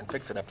the bar and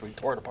fix it after we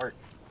tore it apart.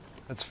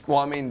 That's well,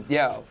 I mean,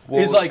 yeah.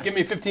 Well, He's like, give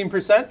me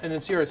 15% and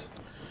it's yours.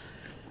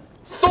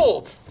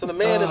 Sold to the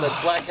man in the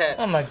black hat.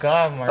 Oh my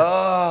god,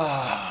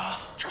 Mark.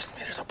 Trust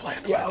me, there's a plan.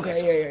 yeah, behind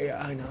okay, this.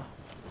 yeah, I know.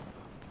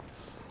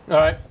 All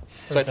right.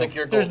 So I think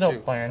you're There's gold no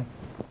too. plan.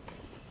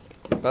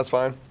 That's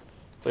fine.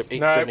 So I have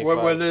All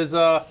right.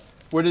 875.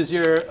 What is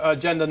your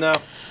agenda now?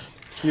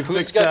 You Who's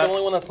fixed got that. the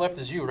only one that's left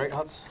is you, right,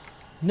 Huts?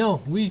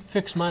 No, we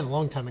fixed mine a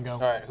long time ago. All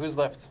right, who's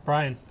left?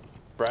 Brian.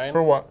 Brian?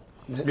 For what?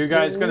 You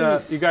guys gonna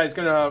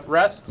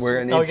rest?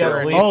 We're gonna Oh, need we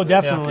gotta to. leave. Oh,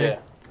 definitely.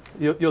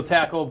 Yeah. You'll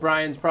tackle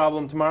Brian's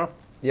problem tomorrow.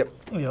 Yep.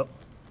 Yep.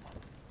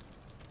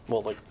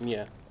 Well, like,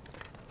 yeah.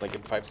 Like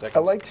in 5 seconds.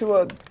 I'd like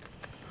to.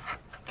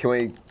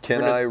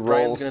 Can I roll?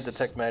 Brian's going to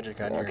detect magic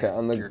on Okay,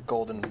 on the- your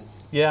golden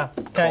Yeah.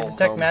 Can I Comb.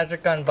 detect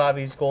magic on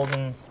Bobby's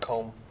golden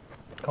comb.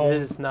 It comb?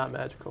 is not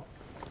magical.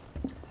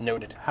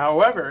 Noted.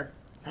 However,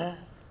 Bum,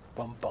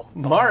 bum, bum.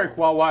 Mark,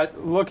 while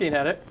looking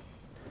at it,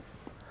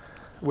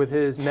 with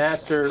his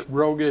master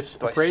roguish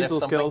Do I appraisal sniff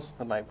something skills,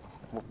 with my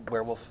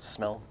werewolf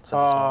smell? Sense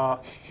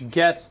of smell?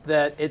 guessed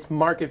that its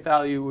market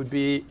value would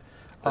be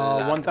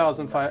Not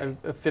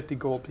 1,050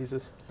 gold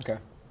pieces. Okay.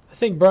 I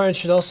think Brian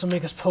should also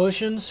make us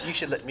potions You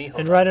should let me hold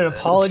and on write to an that.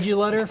 apology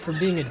letter for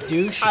being a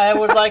douche. I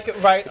would like to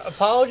write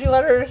apology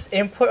letters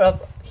and put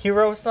up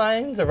hero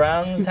signs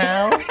around the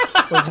town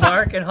with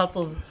Mark and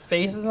Hutzel's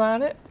faces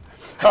on it.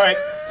 All right,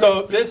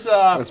 so this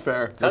That's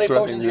fair. How many That's what I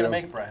potions think are you we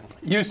gonna do. make, Brian?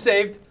 you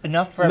saved.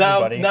 Enough for Now,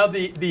 everybody. now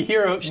the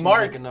hero should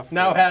Mark make enough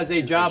now for has a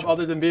two job visual.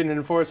 other than being an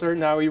enforcer.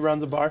 Now he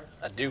runs a bar.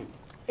 I do.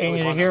 and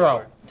he's a Always hero.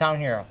 wanted Town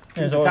hero.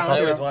 There's a always town I one.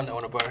 hero. always wanted to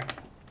own a bar.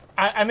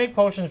 I make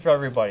potions for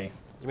everybody.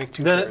 You make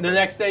two. for The everybody.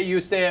 next day you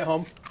stay at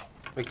home.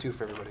 Make two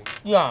for everybody.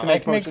 Yeah, To I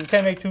make can make, potions. can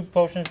I make 2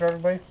 potions for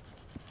everybody?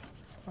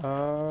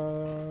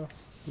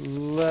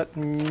 Let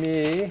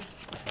me.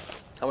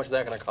 How much is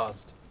that gonna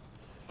cost?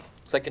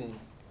 So I can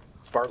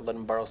let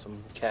him borrow some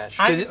cash.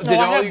 Did I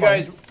all have you one.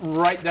 guys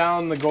write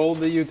down the gold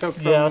that you took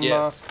from Yes.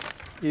 Yes.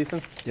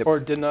 Ethan? Yep. Or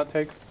did not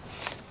take?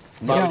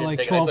 I Bobby got didn't like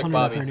take it. I took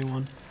Bobby's.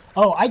 1,231.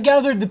 Oh, I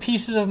gathered the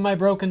pieces of my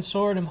broken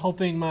sword. I'm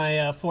hoping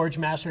my forge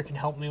master can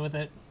help me with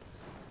it.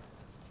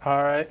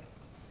 All right.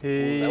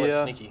 Ooh, that was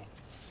Yeah, sneaky.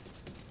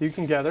 you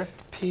can gather.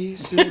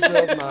 Pieces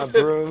of my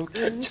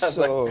broken Sounds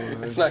like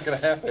sword. it's not gonna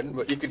happen,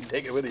 but you can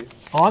take it with you.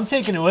 Oh, I'm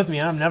taking it with me.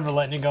 I'm never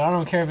letting it go. I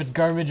don't care if it's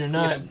garbage or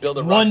gonna not. build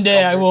a rock One day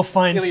I sculpture. will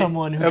find You'll be-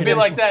 someone who It'll be can-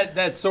 like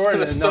that sword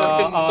The in sword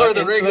in Lord of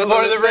the in Rings. Lord that's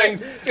of the what it Rings.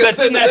 says. It's gonna That's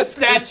in send that this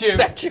statue.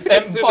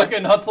 And It's in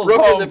fucking Hutzel's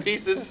broken home. to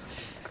pieces.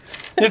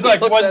 It's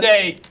like Look one at it.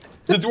 day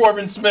the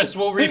dwarven smiths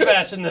will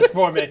refashion this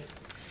for me.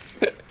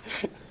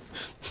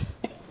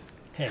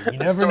 Hey, you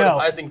never Sword know.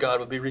 of Isengard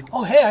will be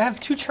Oh, hey, I have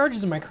 2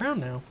 charges in my crown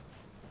now.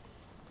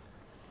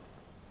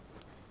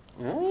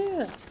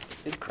 Yeah,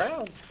 his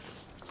crown.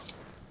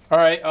 All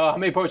right, how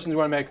many potions do you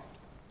want to make?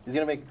 He's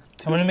gonna make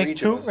two. I'm going to for make each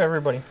 2 of us. for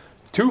everybody.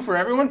 2 for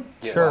everyone?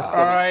 Yes. Sure.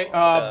 All right,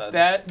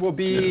 that will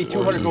be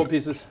 200 gold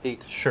pieces.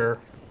 8. Sure.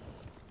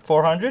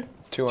 400?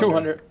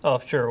 200. Oh,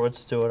 sure.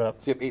 Let's do it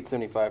up. So you have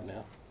 875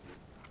 now.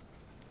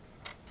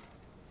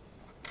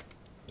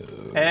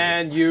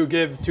 And you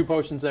give 2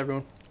 potions to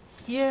everyone.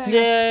 Yeah. I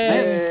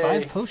Yay!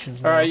 have 5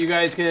 potions now. All right, you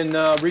guys can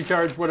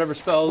recharge whatever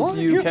spells What?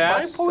 you You have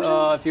 5 cast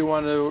potions? if you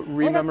want to got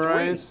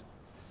rememorize.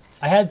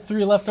 I had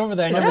 3 left over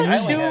that I Is never that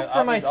used. only 2 have- for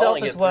I'll myself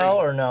only as get well,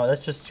 3. or no?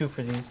 That's just 2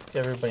 for these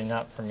everybody,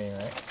 not for me,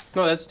 right?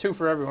 No, that's 2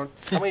 for everyone.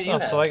 How many do you Oh,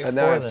 have? so I get And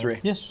 4 now I have then. 3.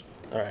 Yes.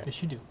 All right.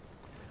 Yes, you do.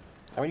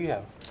 How many do you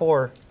have?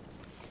 4.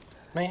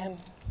 Man,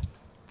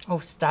 Oh,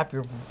 stop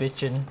your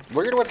bitching.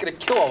 we're the ones gonna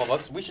kill all of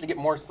us. We should get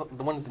more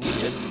the ones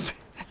needed.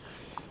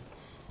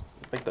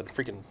 Like the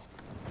freaking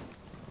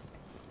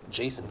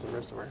Jasons and the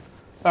rest of her.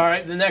 All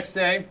right, the next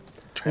day,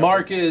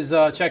 Mark is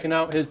checking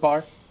out his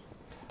bar.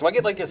 Do I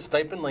get like a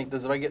stipend? Like,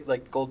 does I get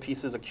like gold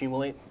pieces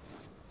accumulate?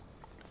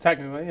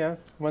 Technically, yeah.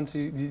 Once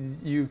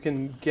you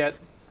can get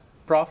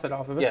profit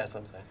off of it. Yeah, that's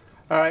what I'm saying.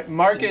 All right,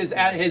 Mark is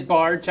at his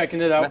bar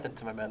checking it out. Method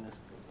to my madness.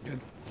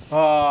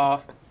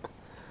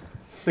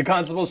 The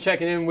constable's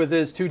checking in with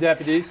his 2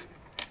 deputies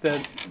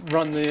that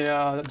run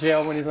the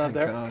jail when he's not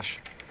there. Gosh.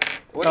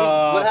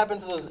 What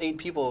happened to those 8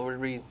 people? Where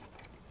we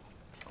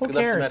Who left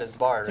cares? them at his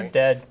bar, They're right?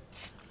 dead.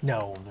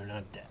 No, they're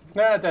not dead.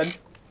 Nah, not dead.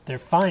 They're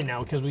fine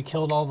now because we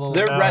killed all the.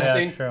 They're Oh,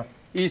 resting. Yeah, true.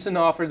 Eason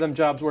offered them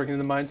jobs working in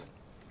the mines.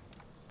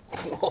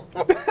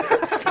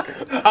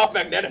 How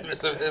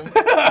magnanimous of him.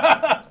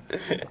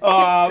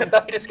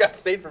 He just got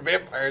saved from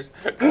vampires.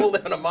 Go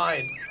live in a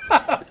mine.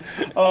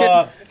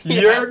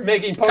 You're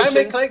making Can I,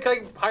 potions. can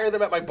I hire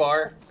them at my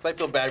bar? Because I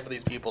feel bad for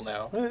these people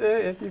now.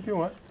 If you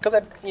want.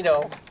 Because,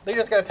 they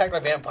just got attacked by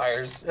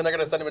vampires, and they're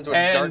going to send them into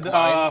a dark And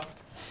mine.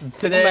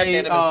 today,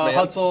 Magnanimous man.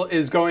 Hutzel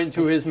is going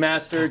to his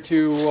master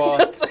to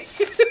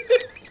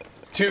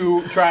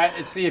to try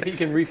and see if he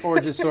can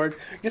reforge his sword.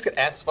 You just get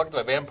ass fucked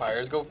by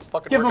vampires. Go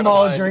fucking Give work them in a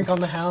all mine. a drink on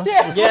the house.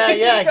 Yeah,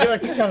 give it a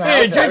kick on the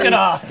Hey, house. drink it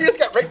off. You just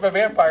got raped by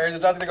vampires,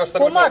 and John's going to go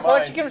send Well, him to Mark, a why mine.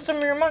 don't you give him some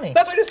of your money?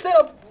 That's what I just said.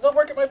 They'll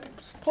work at my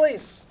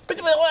place. Oh,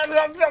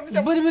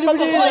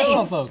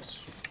 folks.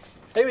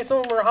 Maybe some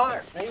of them are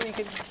hot. Maybe we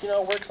could,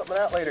 work something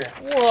out later.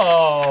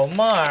 Whoa,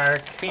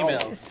 Mark.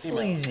 Females.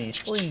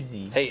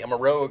 Sleazy. Hey, I'm a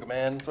rogue,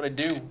 man. That's what I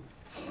do.